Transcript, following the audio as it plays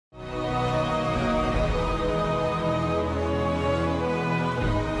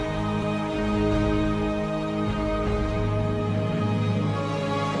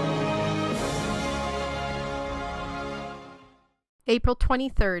April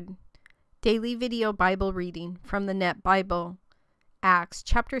 23rd, Daily Video Bible Reading from the Net Bible, Acts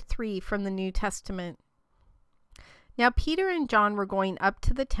chapter 3 from the New Testament. Now Peter and John were going up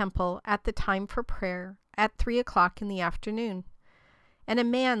to the temple at the time for prayer at 3 o'clock in the afternoon. And a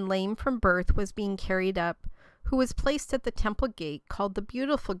man lame from birth was being carried up, who was placed at the temple gate called the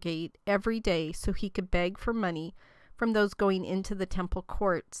Beautiful Gate every day so he could beg for money from those going into the temple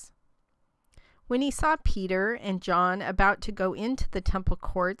courts. When he saw Peter and John about to go into the temple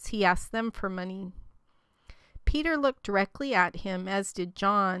courts, he asked them for money. Peter looked directly at him, as did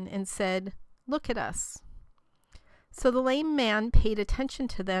John, and said, "Look at us." So the lame man paid attention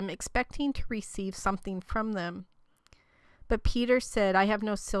to them, expecting to receive something from them. But Peter said, "I have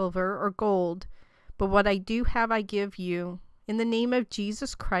no silver or gold, but what I do have I give you. In the name of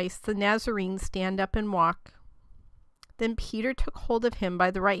Jesus Christ, the Nazarene, stand up and walk." Then Peter took hold of him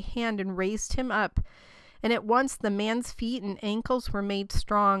by the right hand and raised him up, and at once the man's feet and ankles were made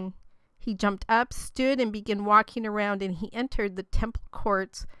strong. He jumped up, stood, and began walking around, and he entered the temple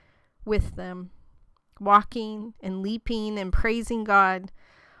courts with them, walking and leaping and praising God.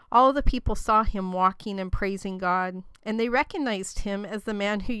 All the people saw him walking and praising God, and they recognized him as the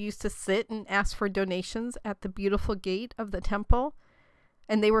man who used to sit and ask for donations at the Beautiful Gate of the temple.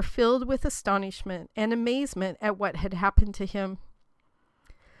 And they were filled with astonishment and amazement at what had happened to him.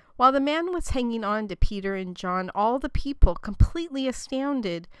 While the man was hanging on to Peter and John, all the people, completely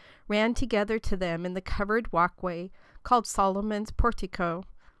astounded, ran together to them in the covered walkway called Solomon's Portico.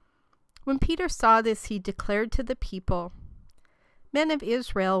 When Peter saw this, he declared to the people, "Men of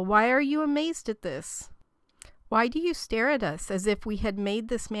Israel, why are you amazed at this? Why do you stare at us as if we had made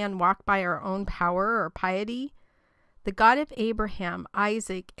this man walk by our own power or piety? The God of Abraham,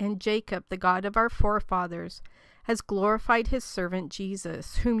 Isaac, and Jacob, the God of our forefathers, has glorified his servant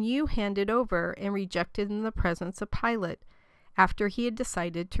Jesus, whom you handed over and rejected in the presence of Pilate, after he had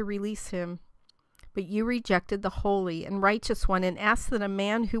decided to release him. But you rejected the Holy and Righteous One and asked that a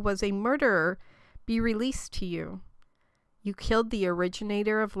man who was a murderer be released to you. You killed the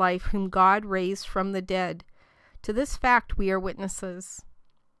Originator of life, whom God raised from the dead. To this fact we are witnesses.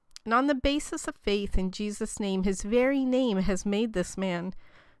 And on the basis of faith in Jesus' name, his very name has made this man,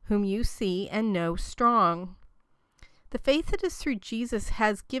 whom you see and know, strong. The faith that is through Jesus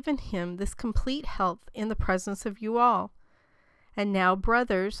has given him this complete health in the presence of you all. And now,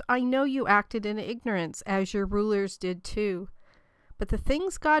 brothers, I know you acted in ignorance, as your rulers did too. But the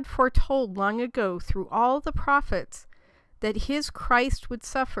things God foretold long ago through all the prophets, that his Christ would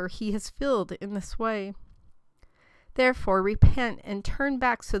suffer, he has filled in this way. Therefore, repent and turn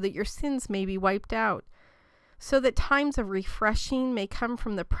back so that your sins may be wiped out, so that times of refreshing may come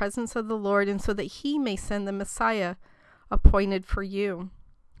from the presence of the Lord, and so that he may send the Messiah appointed for you,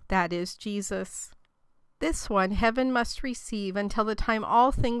 that is, Jesus. This one heaven must receive until the time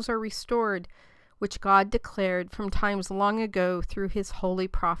all things are restored, which God declared from times long ago through his holy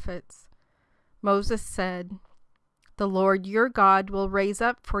prophets. Moses said, "The Lord your God will raise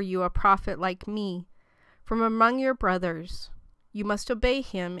up for you a prophet like me from among your brothers. You must obey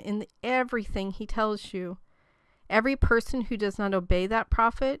him in everything he tells you. Every person who does not obey that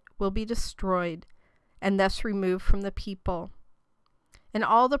prophet will be destroyed and thus removed from the people." And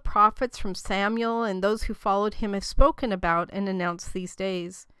all the prophets from Samuel and those who followed him have spoken about and announced these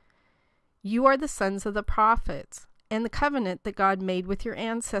days. You are the sons of the prophets and the covenant that God made with your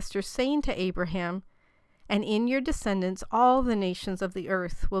ancestors, saying to Abraham, "And in your descendants all the nations of the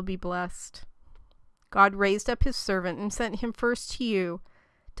earth will be blessed." God raised up his servant and sent him first to you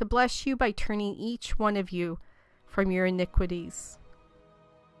to bless you by turning each one of you from your iniquities.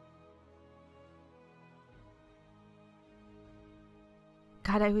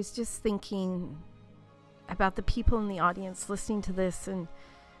 God, I was just thinking about the people in the audience listening to this, and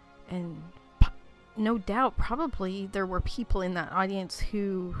no doubt probably there were people in that audience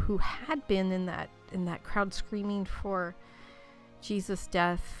who had been in that crowd screaming for Jesus'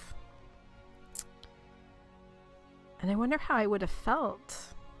 death. And I wonder how I would have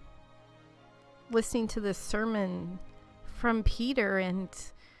felt listening to this sermon from Peter, and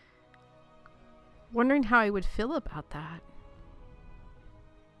wondering how I would feel about that.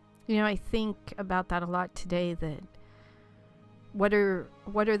 You know, I think about that a lot today, that what are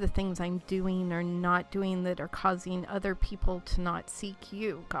the things I'm doing or not doing that are causing other people to not seek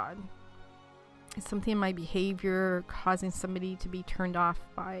you, God? Is something in my behavior causing somebody to be turned off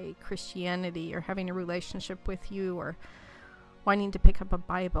by Christianity, or having a relationship with you, or wanting to pick up a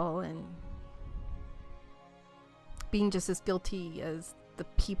Bible and being just as guilty as the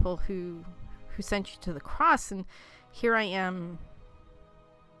people who sent you to the cross? And here I am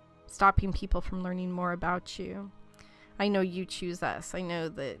stopping people from learning more about you. I know you choose us. I know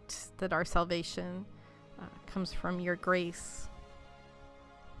that our salvation comes from your grace.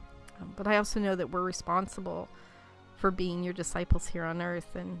 But I also know that we're responsible for being your disciples here on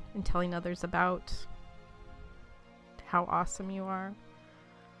earth and telling others about how awesome you are.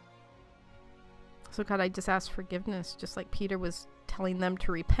 So God, I just ask forgiveness, just like Peter was telling them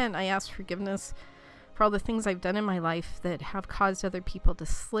to repent. I ask forgiveness for all the things I've done in my life that have caused other people to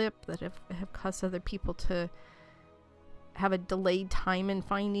slip, that have caused other people to have a delayed time in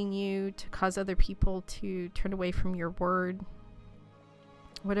finding you, to cause other people to turn away from your word.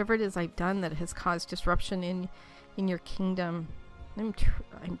 Whatever it is I've done that has caused disruption in your kingdom,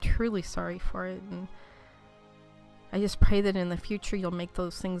 I'm truly sorry for it. And I just pray that in the future you'll make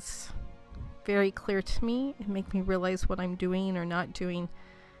those things very clear to me and make me realize what I'm doing or not doing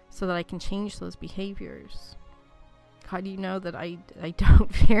so that I can change those behaviors. God, you know that I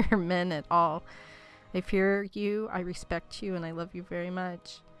don't fear men at all. I fear you, I respect you, and I love you very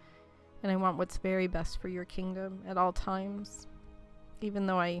much. And I want what's very best for your kingdom at all times. Even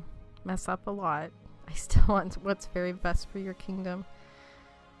though I mess up a lot, I still want what's very best for your kingdom.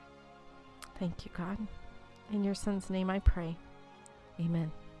 Thank you, God. In your son's name I pray.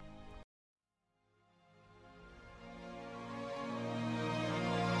 Amen.